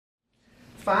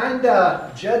Find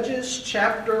Judges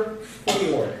chapter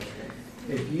 4.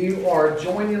 If you are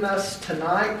joining us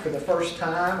tonight for the first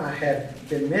time, I had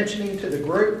been mentioning to the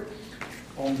group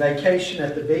on vacation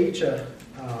at the beach a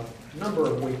number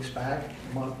of weeks back,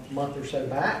 a month or so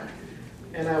back,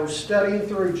 and I was studying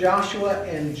through Joshua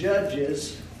and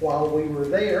Judges while we were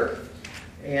there,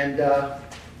 and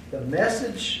the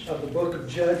message of the book of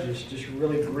Judges just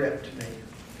really gripped me.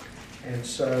 And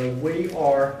so we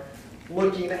are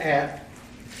looking at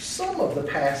some of the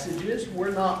passages.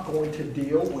 We're not going to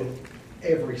deal with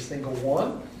every single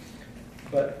one,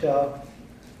 but the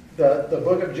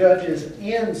book of Judges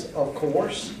ends, of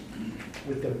course,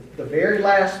 with the very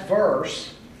last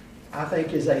verse. I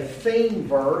think is a theme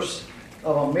verse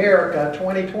of America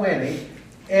 2020.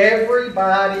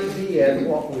 Everybody did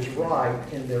what was right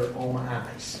in their own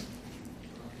eyes.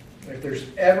 If there's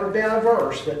ever been a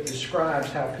verse that describes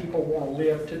how people want to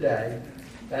live today,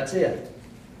 that's it.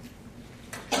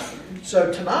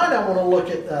 So tonight I want to look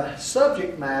at the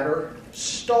subject matter,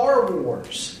 Star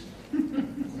Wars.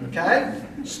 Okay?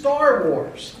 Star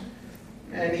Wars.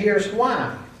 And here's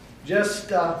why. Just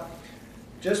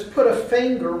put a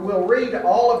finger. We'll read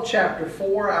all of chapter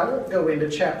 4. I won't go into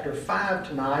chapter 5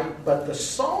 tonight, but the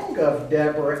Song of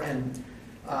Deborah and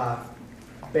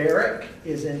Barak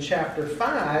is in chapter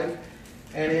 5.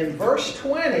 And in verse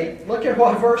 20, look at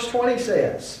what verse 20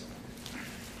 says.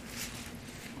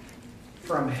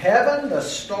 From heaven the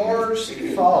stars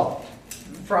fought.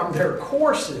 From their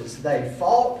courses they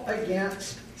fought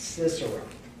against Sisera.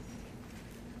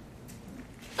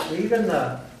 Even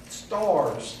the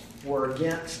stars were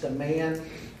against a man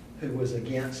who was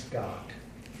against God.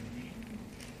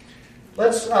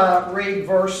 Let's read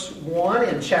verse 1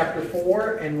 in chapter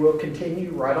 4, and we'll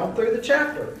continue right on through the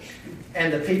chapter.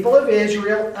 And the people of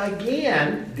Israel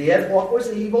again did what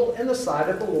was evil in the sight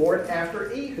of the Lord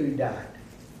after Ehud died.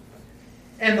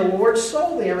 And the Lord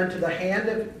sold them into the hand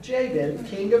of Jabin,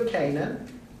 king of Canaan,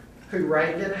 who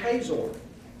reigned in Hazor.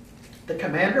 The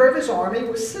commander of his army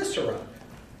was Sisera,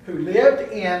 who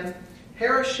lived in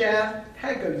Harosheth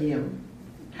Hagoyim,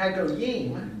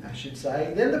 I should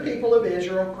say. Then the people of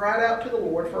Israel cried out to the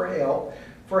Lord for help,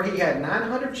 for he had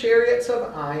 900 chariots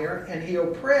of iron, and he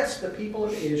oppressed the people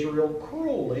of Israel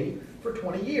cruelly for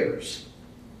 20 years.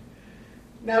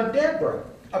 Now Deborah,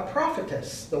 a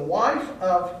prophetess, the wife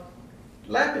of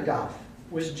Lapidoth,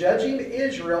 was judging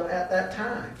Israel at that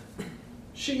time.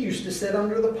 She used to sit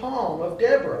under the palm of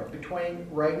Deborah between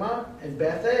Ramah and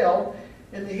Bethel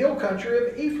in the hill country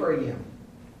of Ephraim.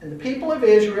 And the people of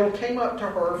Israel came up to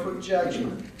her for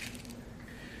judgment.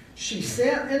 She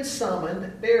sent and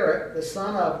summoned Barak, the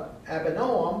son of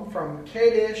Abinoam, from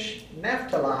Kadesh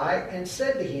Naphtali, and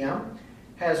said to him,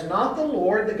 Has not the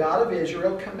Lord, the God of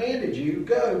Israel, commanded you,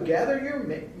 Go, gather your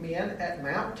men at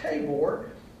Mount Tabor,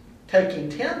 taking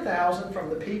 10,000 from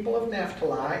the people of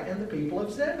Naphtali and the people of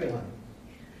Zebulun?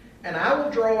 And I will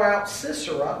draw out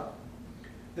Sisera,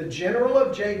 the general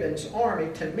of Jabin's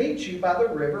army, to meet you by the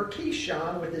river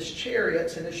Kishon with his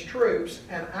chariots and his troops,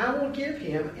 and I will give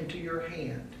him into your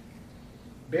hand.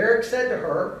 Barak said to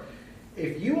her,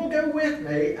 If you will go with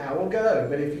me, I will go,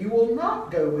 but if you will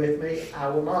not go with me, I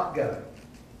will not go.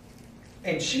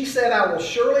 And she said, I will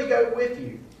surely go with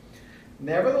you.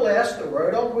 Nevertheless, the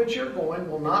road on which you're going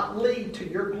will not lead to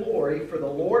your glory, for the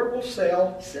Lord will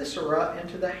sell Sisera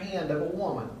into the hand of a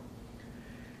woman.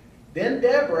 Then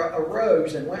Deborah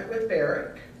arose and went with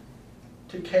Barak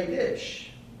to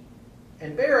Kadesh.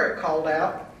 And Barak called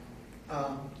out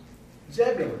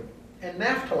Zebulun and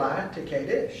Naphtali to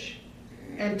Kadesh.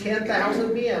 And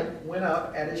 10,000 men went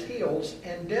up at his heels,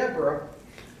 and Deborah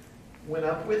went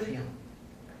up with him.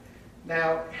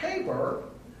 Now Heber,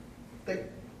 the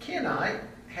Kenite,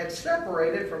 had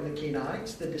separated from the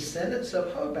Kenites, the descendants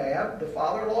of Hobab, the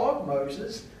father-in-law of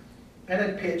Moses, and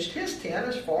had pitched his tent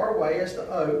as far away as the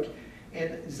oak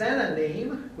in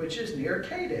Zananim, which is near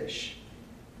Kadesh.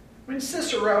 When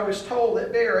Sisera was told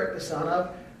that Barak, the son of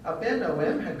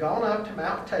Abinoam, had gone up to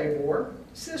Mount Tabor,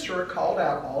 Sisera called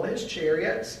out all his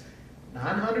chariots,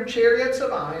 900 chariots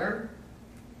of iron,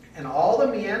 and all the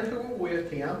men who were with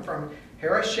him from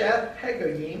Harosheth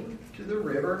Hagoyim to the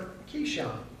river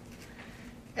Kishon.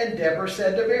 And Deborah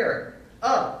said to Barak,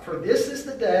 Up, for this is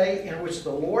the day in which the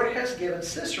Lord has given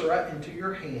Sisera into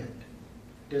your hand.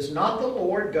 Does not the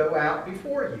Lord go out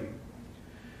before you?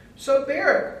 So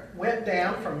Barak went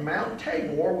down from Mount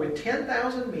Tabor with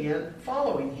 10,000 men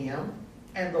following him,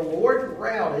 and the Lord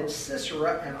routed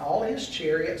Sisera and all his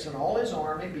chariots and all his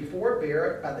army before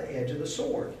Barak by the edge of the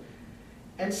sword.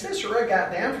 And Sisera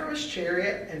got down from his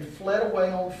chariot and fled away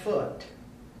on foot.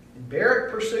 And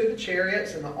Barak pursued the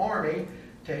chariots and the army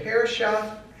to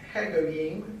Harosheth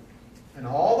Hagoyim, And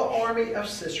all the army of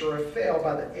Sisera fell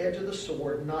by the edge of the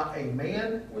sword. Not a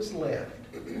man was left.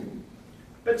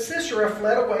 But Sisera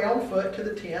fled away on foot to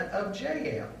the tent of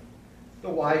Jael, the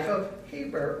wife of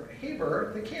Heber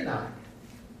the Kenite.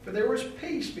 For there was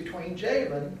peace between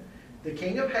Jabin, the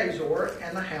king of Hazor,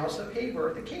 and the house of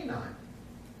Heber the Kenite.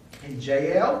 And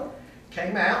Jael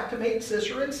came out to meet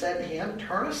Sisera and said to him,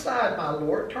 "Turn aside, my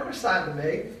lord, turn aside to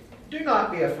me. Do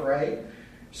not be afraid."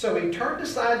 So he turned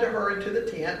aside to her into the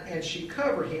tent, and she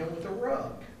covered him with a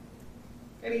rug.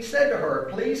 And he said to her,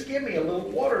 "Please give me a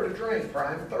little water to drink, for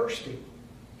I am thirsty."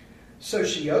 So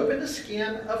she opened a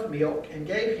skin of milk and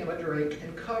gave him a drink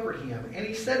and covered him. And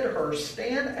he said to her,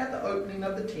 "Stand at the opening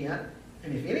of the tent,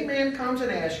 and if any man comes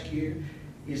and asks you,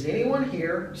 'Is anyone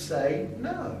here?' say,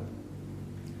 'No.'"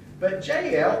 But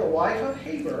Jael, the wife of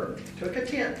Heber, took a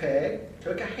tent peg,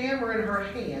 took a hammer in her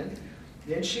hand.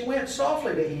 Then she went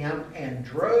softly to him and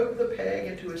drove the peg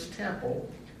into his temple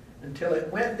until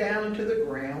it went down into the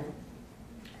ground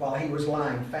while he was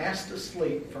lying fast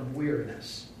asleep from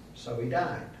weariness. So he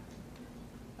died.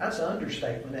 That's an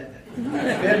understatement, isn't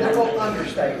it? Biblical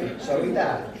understatement. So he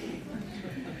died.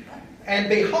 And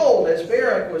behold, as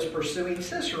Barak was pursuing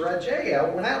Sisera,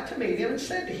 Jael went out to meet him and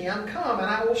said to him, "Come, and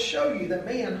I will show you the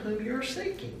man whom you are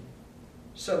seeking."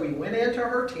 So he went into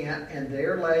her tent, and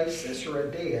there lay Sisera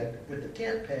dead with the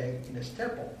tent peg in his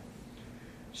temple.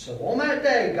 So on that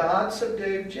day God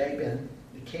subdued Jabin,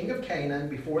 the king of Canaan,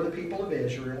 before the people of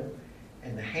Israel,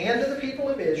 and the hand of the people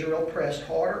of Israel pressed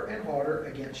harder and harder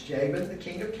against Jabin, the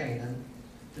king of Canaan,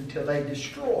 until they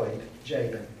destroyed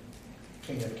Jabin,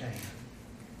 king of Canaan.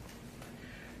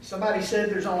 Somebody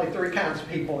said there's only three kinds of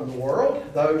people in the world: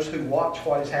 those who watch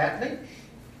what is happening,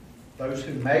 those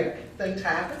who make things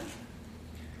happen,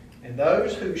 and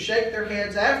those who shake their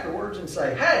heads afterwards and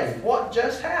say, "Hey, what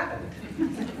just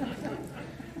happened?"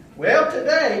 Well,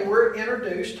 today we're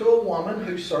introduced to a woman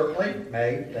who certainly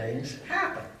made things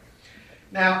happen.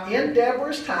 Now, in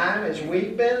Deborah's time, as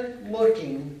we've been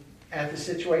looking at the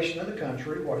situation of the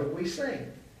country, what have we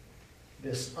seen?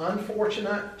 This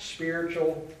unfortunate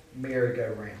spiritual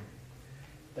merry-go-round.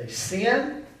 They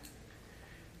sin.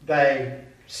 They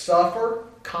suffer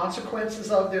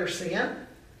consequences of their sin.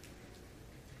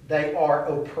 They are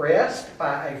oppressed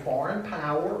by a foreign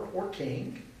power or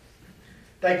king.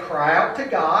 They cry out to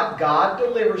God. God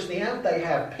delivers them. They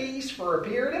have peace for a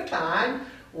period of time,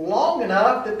 long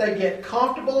enough that they get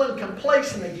comfortable and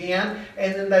complacent again,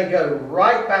 and then they go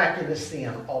right back into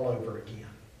sin all over again.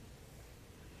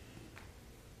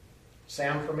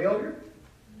 Sound familiar?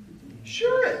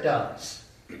 Sure it does.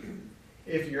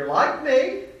 If you're like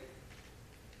me,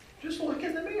 just look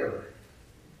in the mirror.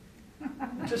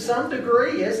 To some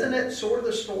degree, isn't it sort of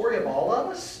the story of all of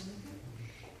us?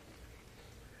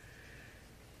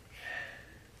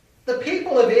 The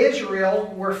people of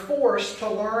Israel were forced to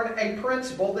learn a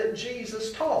principle that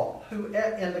Jesus taught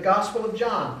in the Gospel of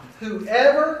John.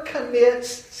 Whoever commits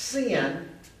sin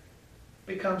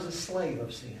becomes a slave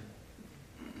of sin.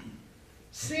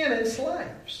 Sin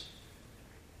enslaves.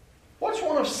 What's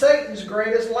one of Satan's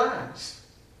greatest lies?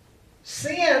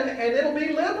 Sin and it'll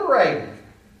be liberating.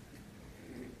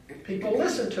 People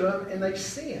listen to him and they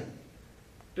sin.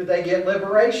 Do they get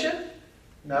liberation?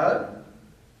 No.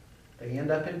 They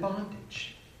end up in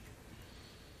bondage.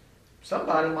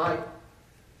 Somebody might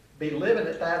be living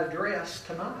at that address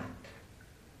tonight.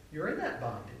 You're in that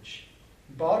bondage.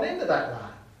 You bought into that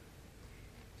lie.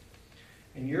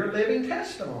 And you're a living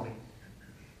testimony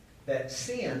that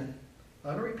sin,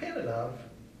 unrepented of,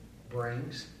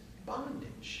 brings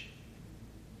bondage.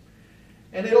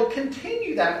 And it'll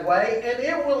continue that way, and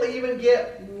it will even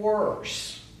get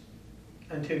worse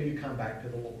until you come back to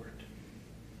the Lord.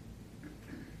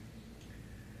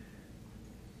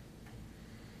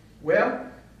 Well,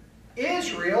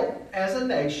 Israel as a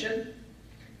nation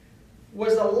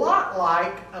was a lot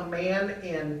like a man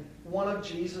in one of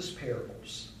Jesus'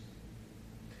 parables.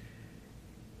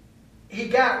 He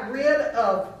got rid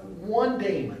of one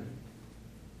demon,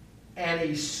 and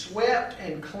he swept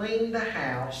and cleaned the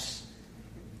house.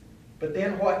 But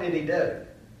then what did he do?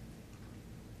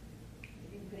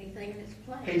 He didn't put anything in its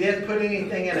place. He didn't put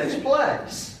anything in its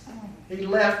place. He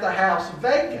left the house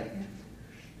vacant.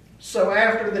 So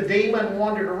after the demon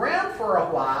wandered around for a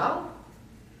while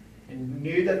and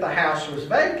knew that the house was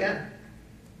vacant,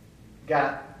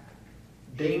 got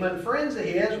demon friends of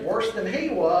his, worse than he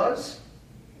was,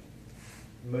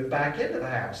 moved back into the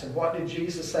house. And what did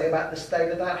Jesus say about the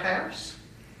state of that house?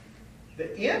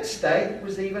 The end state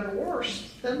was even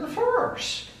worse than the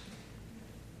first.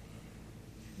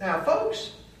 Now,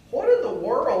 folks, what in the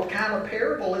world kind of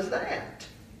parable is that?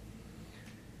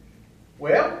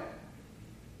 Well,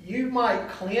 you might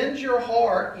cleanse your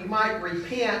heart, you might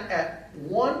repent at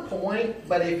one point,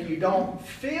 but if you don't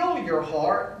fill your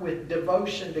heart with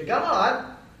devotion to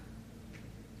God,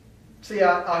 see,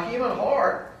 a human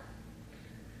heart,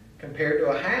 compared to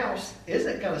a house,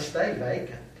 isn't going to stay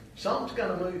vacant. Something's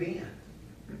going to move in.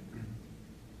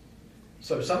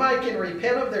 So somebody can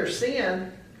repent of their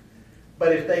sin,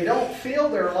 but if they don't fill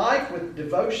their life with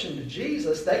devotion to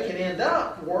Jesus, they can end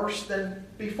up worse than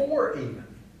before even.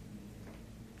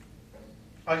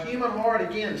 A human heart,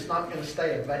 again, is not going to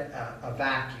stay a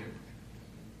vacuum.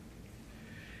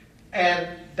 And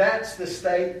that's the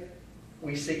state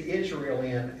we see Israel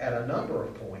in at a number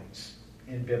of points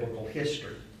in biblical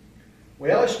history.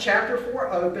 Well, as chapter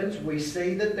 4 opens, we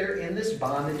see that they're in this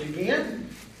bondage again.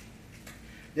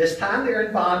 This time they're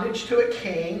in bondage to a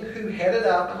king who headed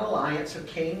up an alliance of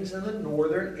kings in the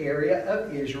northern area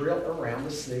of Israel around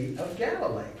the Sea of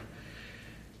Galilee.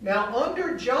 Now,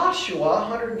 under Joshua,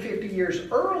 150 years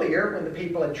earlier, when the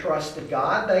people had trusted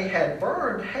God, they had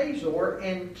burned Hazor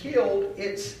and killed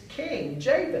its king,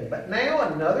 Jabin. But now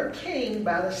another king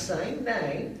by the same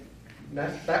name,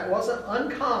 that wasn't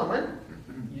uncommon.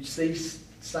 You see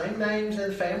same names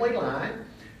in the family line.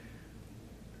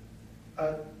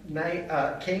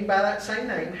 King by that same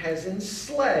name has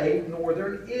enslaved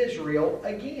northern Israel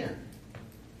again.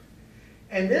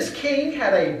 And this king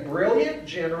had a brilliant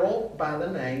general by the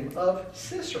name of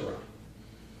Sisera.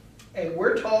 And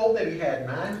we're told that he had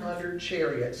 900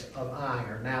 chariots of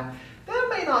iron. Now, that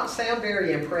may not sound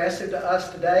very impressive to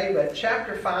us today, but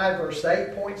chapter 5, verse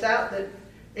 8 points out that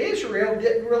Israel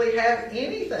didn't really have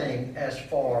anything as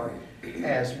far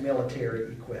as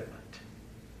military equipment.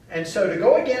 And so to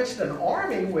go against an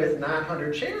army with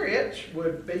 900 chariots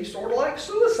would be sort of like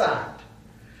suicide.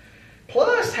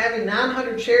 Plus, having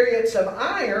 900 chariots of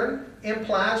iron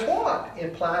implies what?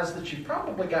 Implies that you've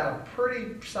probably got a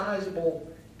pretty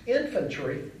sizable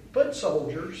infantry, foot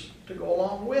soldiers, to go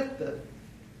along with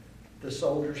the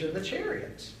soldiers in the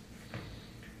chariots.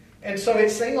 And so it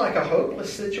seemed like a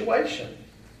hopeless situation.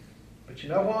 But you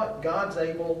know what? God's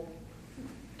able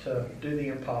to do the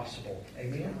impossible.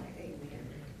 Amen?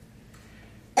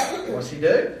 Amen. What's he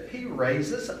do? He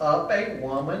raises up a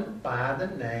woman by the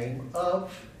name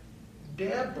of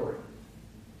Deborah.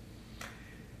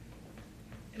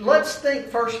 Let's think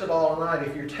first of all tonight,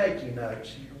 if you're taking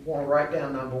notes, you want to write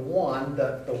down number 1,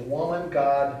 the woman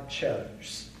God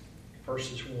chose.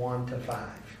 Verses 1 to 5.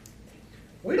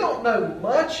 We don't know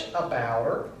much about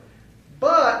her,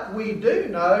 but we do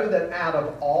know that out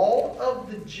of all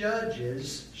of the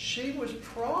judges, she was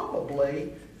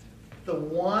probably the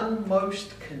one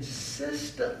most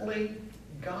consistently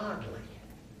godly.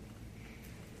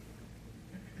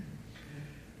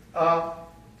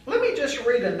 Let me just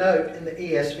read a note in the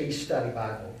ESV Study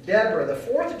Bible. Deborah, the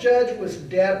 4th judge was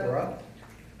Deborah,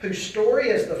 whose story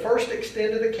is the first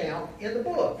extended account in the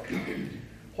book.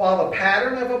 While the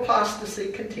pattern of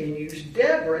apostasy continues,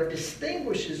 Deborah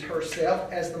distinguishes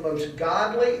herself as the most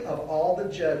godly of all the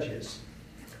judges.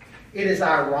 It is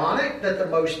ironic that the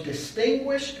most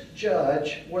distinguished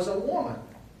judge was a woman.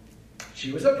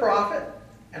 She was a prophet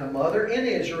and a mother in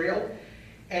Israel,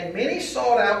 and many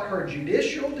sought out her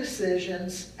judicial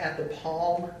decisions at the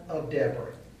palm of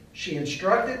Deborah. She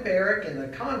instructed Barak in the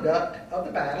conduct of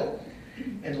the battle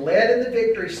and led in the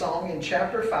victory song in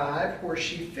chapter 5, where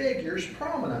she figures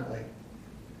prominently.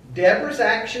 Deborah's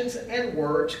actions and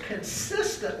words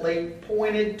consistently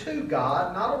pointed to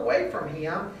God, not away from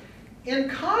him, in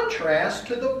contrast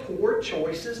to the poor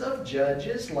choices of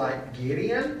judges like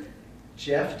Gideon,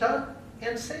 Jephthah,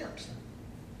 and Samson.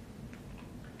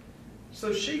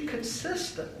 So she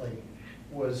consistently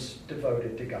was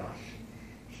devoted to God.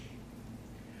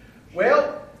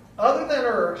 Well, other than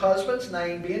her husband's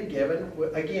name being given,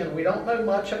 again, we don't know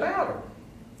much about her.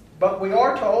 But we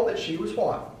are told that she was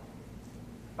what?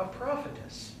 A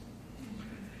prophetess.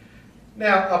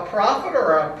 Now, a prophet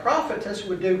or a prophetess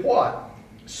would do what?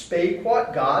 Speak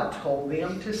what God told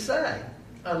them to say.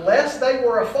 Unless they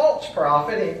were a false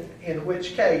prophet, in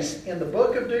which case, in the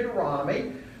book of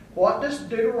Deuteronomy, what does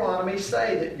Deuteronomy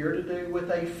say that you're to do with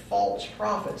a false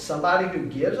prophet? Somebody who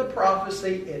gives a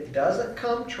prophecy, it doesn't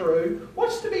come true.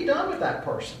 What's to be done with that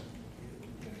person?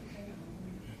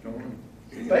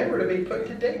 They were to be put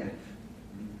to death.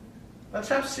 That's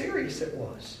how serious it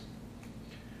was.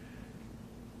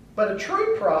 But a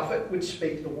true prophet would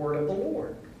speak the word of the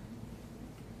Lord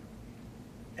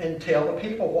and tell the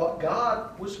people what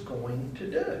God was going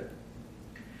to do.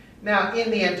 Now, in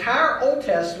the entire Old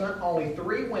Testament, only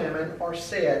 3 women are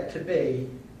said to be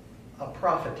a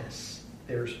prophetess.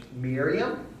 There's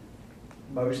Miriam,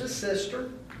 Moses'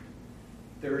 sister.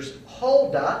 There's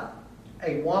Huldah,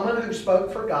 a woman who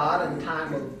spoke for God in the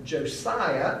time of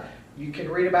Josiah. You can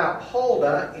read about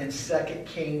Huldah in 2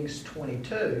 Kings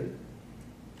 22.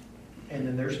 And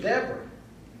then there's Deborah.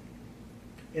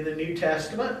 In the New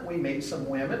Testament, we meet some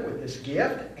women with this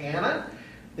gift. Anna,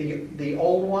 the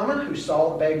old woman who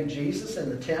saw the baby Jesus in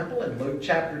the temple in Luke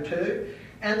chapter 2,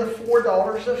 and the 4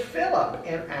 daughters of Philip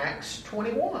in Acts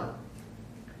 21.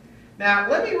 Now,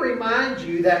 let me remind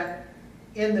you that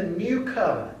in the New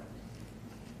Covenant,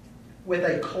 with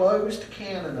a closed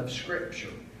canon of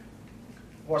Scripture,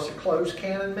 what's a closed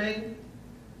canon mean?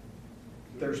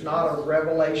 There's not a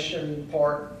Revelation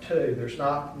part 2. There's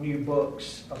not new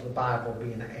books of the Bible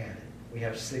being added. We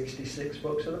have 66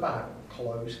 books of the Bible,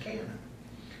 closed canon.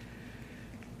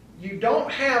 You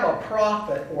don't have a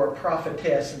prophet or a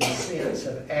prophetess in the sense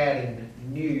of adding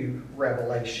new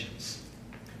revelations.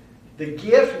 The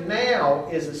gift now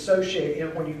is associated,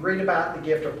 and when you read about the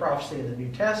gift of prophecy in the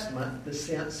New Testament, the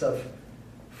sense of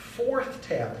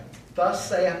forthtelling, thus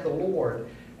saith the Lord,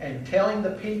 and telling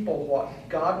the people what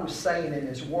God was saying in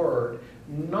His Word,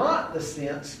 not the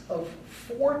sense of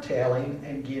foretelling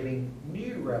and giving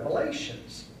new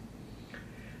revelations.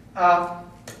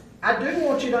 I do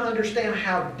want you to understand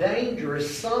how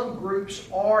dangerous some groups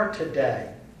are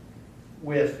today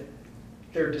with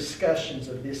their discussions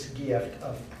of this gift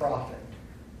of prophet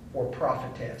or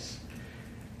prophetess.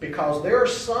 Because there are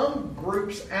some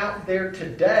groups out there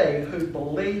today who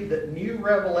believe that new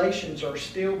revelations are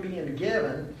still being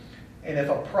given, and if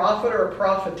a prophet or a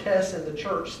prophetess in the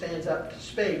church stands up to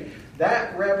speak,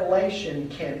 that revelation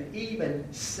can even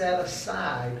set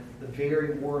aside the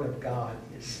very Word of God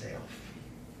itself.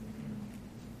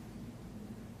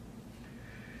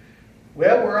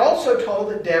 Well, we're also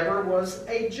told that Deborah was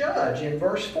a judge in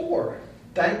verse 4.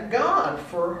 Thank God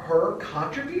for her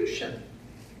contribution.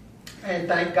 And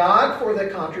thank God for the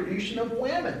contribution of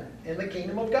women in the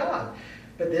kingdom of God.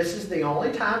 But this is the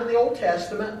only time in the Old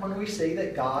Testament when we see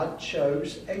that God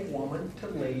chose a woman to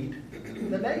lead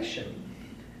the nation.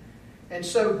 And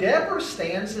so Deborah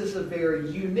stands as a very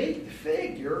unique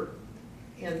figure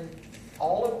in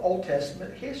all of Old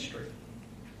Testament history.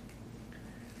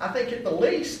 I think at the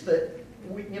least that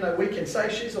we can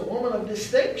say she's a woman of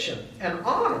distinction and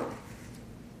honor.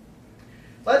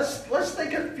 Let's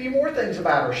think a few more things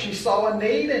about her. She saw a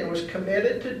need and was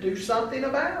committed to do something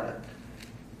about it.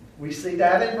 We see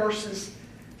that in verses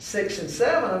 6 and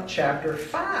 7 of chapter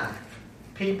 5.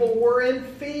 People were in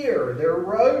fear. Their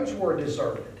roads were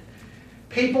deserted.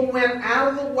 People went out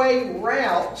of the way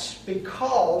routes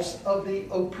because of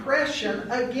the oppression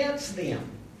against them.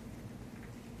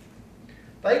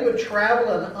 They would travel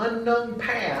an unknown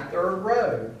path or a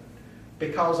road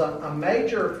because a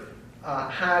major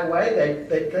highway,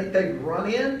 they'd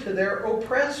run into their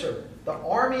oppressor, the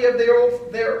army of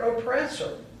their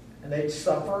oppressor, and they'd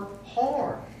suffer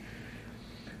harm.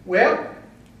 Well,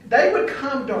 they would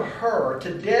come to her,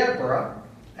 to Deborah,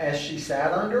 as she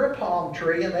sat under a palm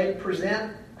tree, and they'd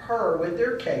present her with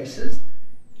their cases,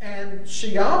 and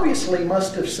she obviously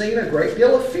must have seen a great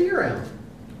deal of fear in them.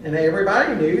 And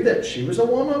everybody knew that she was a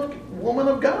woman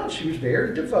of God. She was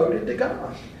very devoted to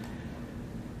God.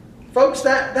 Folks,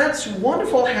 that's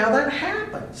wonderful how that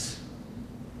happens.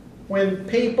 When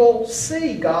people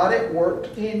see God at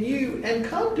work in you and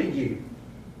come to you.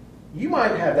 You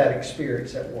might have that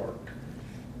experience at work.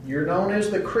 You're known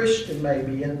as the Christian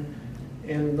maybe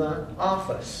in the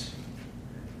office.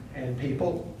 And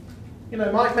people,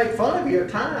 might make fun of you at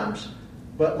times,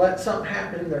 but let something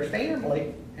happen in their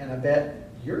family, and I bet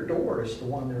your door is the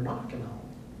one they're knocking on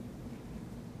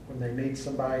when they need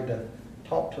somebody to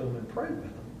talk to them and pray with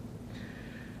them.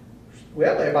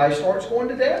 Well, everybody starts going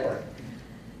to Deborah.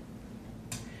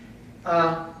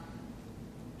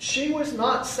 She was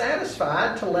not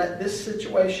satisfied to let this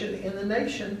situation in the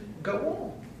nation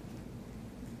go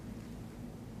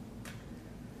on.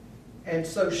 And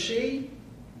so she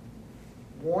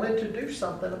wanted to do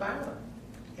something about it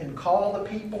and call the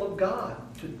people of God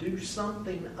to do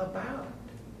something about it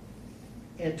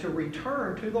and to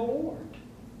return to the Lord.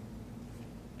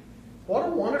 What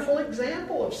a wonderful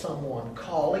example of someone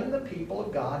calling the people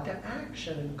of God to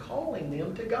action and calling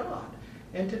them to God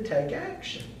and to take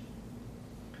action.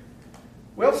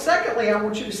 Well, secondly, I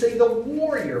want you to see the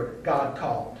warrior God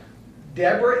called.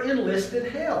 Deborah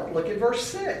enlisted help. Look at verse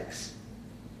 6.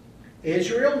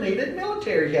 Israel needed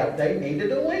military help. They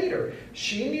needed a leader.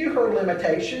 She knew her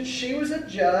limitations. She was a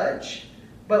judge.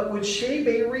 But would she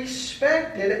be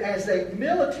respected as a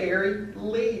military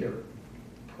leader?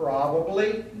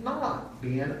 Probably not,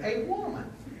 being a woman.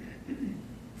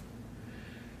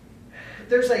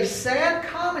 There's a sad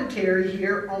commentary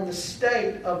here on the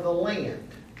state of the land.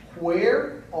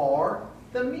 Where are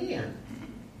the men?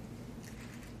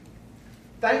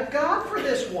 Thank God for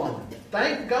this woman.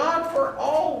 Thank God for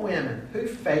all women who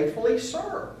faithfully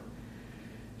serve.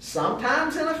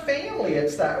 Sometimes in a family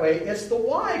it's that way. It's the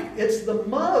wife, it's the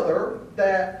mother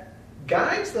that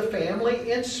guides the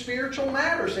family in spiritual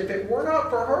matters. If it were not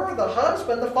for her, the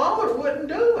husband, the father wouldn't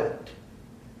do it.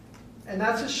 And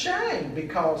that's a shame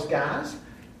because, guys,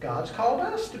 God's called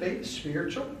us to be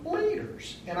spiritual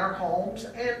leaders in our homes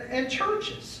and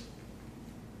churches.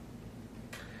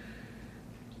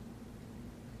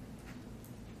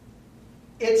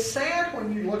 It's sad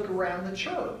when you look around the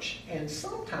church, and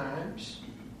sometimes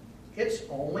it's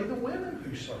only the women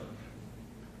who serve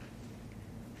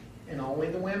and only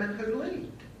the women who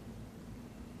lead.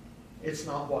 It's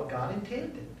not what God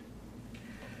intended.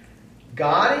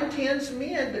 God intends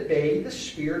men to be the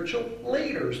spiritual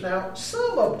leaders. Now,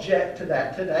 some object to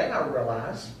that today, I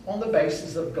realize, on the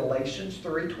basis of Galatians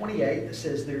 3:28 that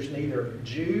says there's neither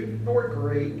Jew nor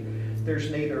Greek,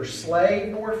 there's neither slave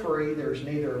nor free, there's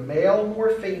neither male nor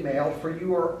female, for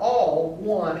you are all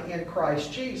one in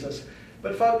Christ Jesus.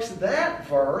 But folks, that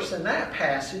verse and that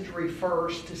passage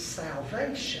refers to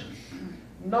salvation,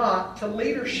 not to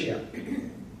leadership.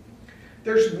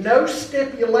 There's no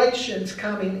stipulations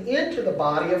coming into the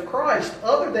body of Christ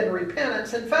other than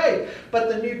repentance and faith. But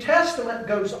the New Testament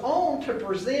goes on to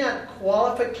present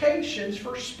qualifications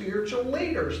for spiritual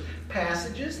leaders.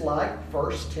 Passages like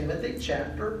 1 Timothy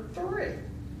chapter 3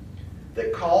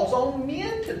 that calls on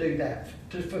men to do that,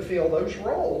 to fulfill those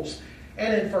roles.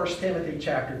 And in 1 Timothy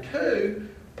chapter 2,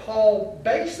 Paul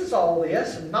bases all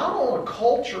this not on a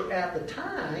culture at the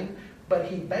time, but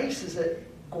he bases it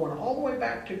going all the way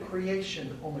back to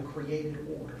creation on the created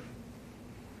order.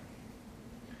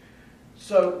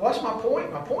 So what's my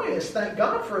point? My point is, thank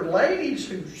God for ladies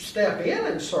who step in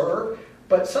and serve,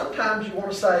 but sometimes you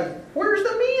want to say, where's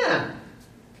the men?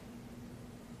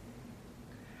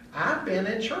 I've been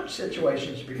in church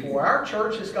situations before. Our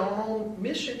church has gone on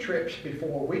mission trips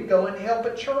before. We'd go and help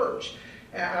a church.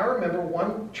 I remember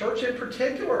one church in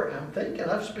particular, I'm thinking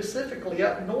of specifically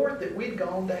up north, that we'd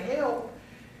gone to help.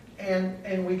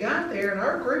 And we got there, and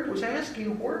our group was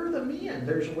asking, where are the men?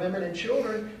 There's women and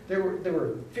children. There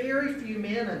were very few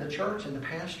men in the church, and the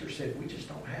pastor said, we just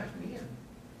don't have men.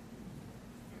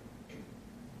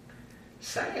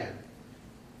 Sad.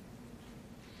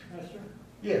 Pastor?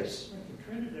 Yes. Went to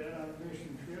Trinidad on a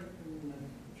mission trip, and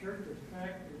the church was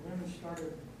packed. The women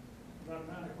started about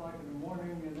 9 o'clock in the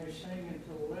morning, and they sang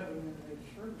until 11, and the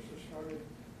services started.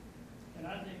 And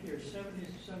I think there were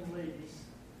 70-some ladies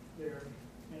there.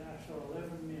 And I saw 11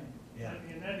 men. Yeah.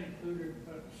 And that included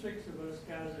 6 of us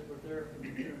guys that were there from the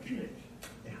different states.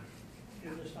 Yeah.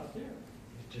 They're just not there.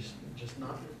 Just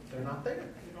not, they're not there.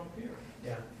 They don't care.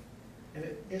 Yeah.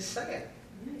 And it's sad.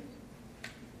 Yes.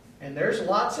 And there's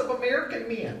lots of American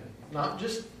men, not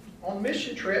just on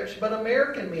mission trips, but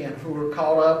American men who are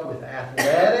caught up with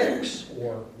athletics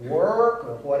or work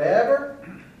or whatever,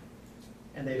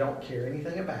 and they don't care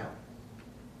anything about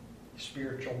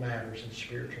spiritual matters and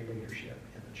spiritual leadership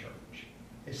in the church.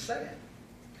 It's sad.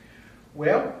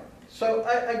 Well, so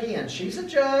again, she's a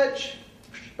judge,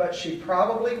 but she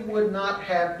probably would not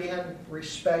have been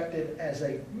respected as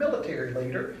a military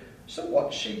leader. So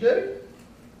what does she do?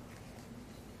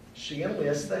 She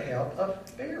enlists the help of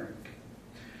Barak.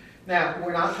 Now,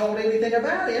 we're not told anything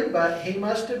about him, but he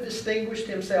must have distinguished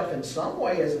himself in some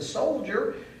way as a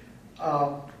soldier.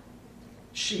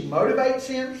 She motivates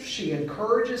him. She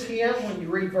encourages him when you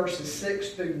read verses 6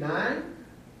 through 9.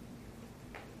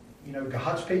 You know,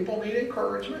 God's people need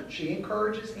encouragement. She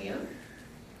encourages him.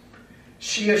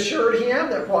 She assured him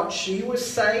that what she was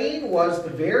saying was the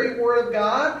very word of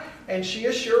God, and she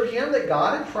assured him that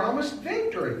God had promised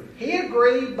victory. He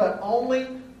agreed, but only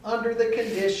under the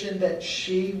condition that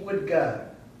she would go.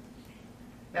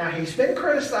 Now, he's been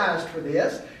criticized for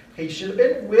this. He should have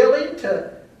been willing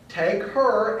to take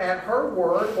her at her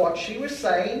word, what she was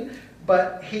saying,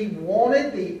 but he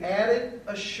wanted the added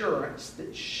assurance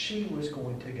that she was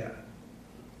going to go.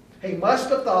 He must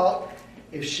have thought,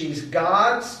 if she's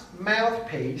God's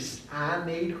mouthpiece, I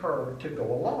need her to go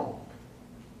along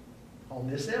on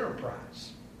this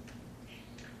enterprise.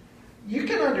 You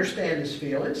can understand his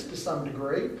feelings to some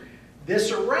degree.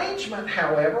 This arrangement,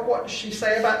 however, what does she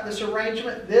say about this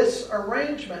arrangement? This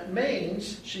arrangement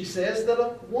means, she says, that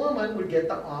a woman would get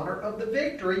the honor of the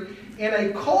victory in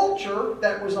a culture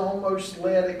that was almost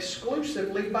led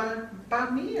exclusively by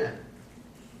men.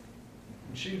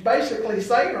 And she's basically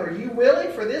saying, are you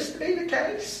willing for this to be the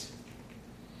case?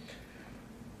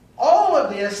 All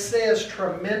of this says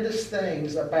tremendous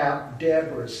things about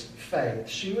Deborah's faith.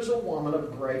 She was a woman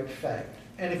of great faith.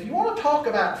 And if you want to talk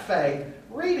about faith,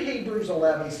 Read Hebrews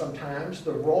 11 sometimes,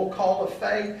 the roll call of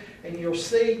faith, and you'll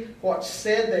see what's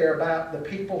said there about the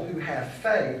people who have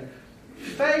faith.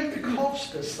 Faith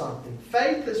costs us something.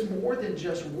 Faith is more than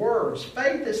just words.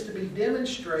 Faith is to be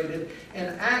demonstrated in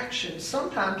actions,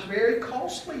 sometimes very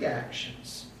costly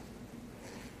actions.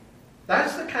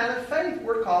 That's the kind of faith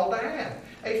we're called to have.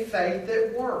 A faith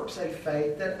that works, a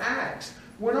faith that acts.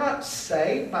 We're not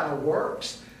saved by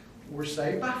works. We're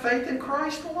saved by faith in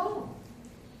Christ alone.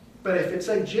 But if it's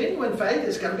a genuine faith,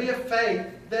 it's going to be a faith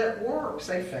that works,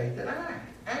 a faith that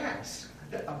acts,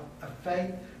 a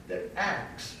faith that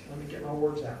acts. Let me get my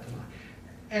words out tonight.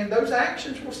 And those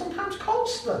actions will sometimes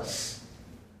cost us.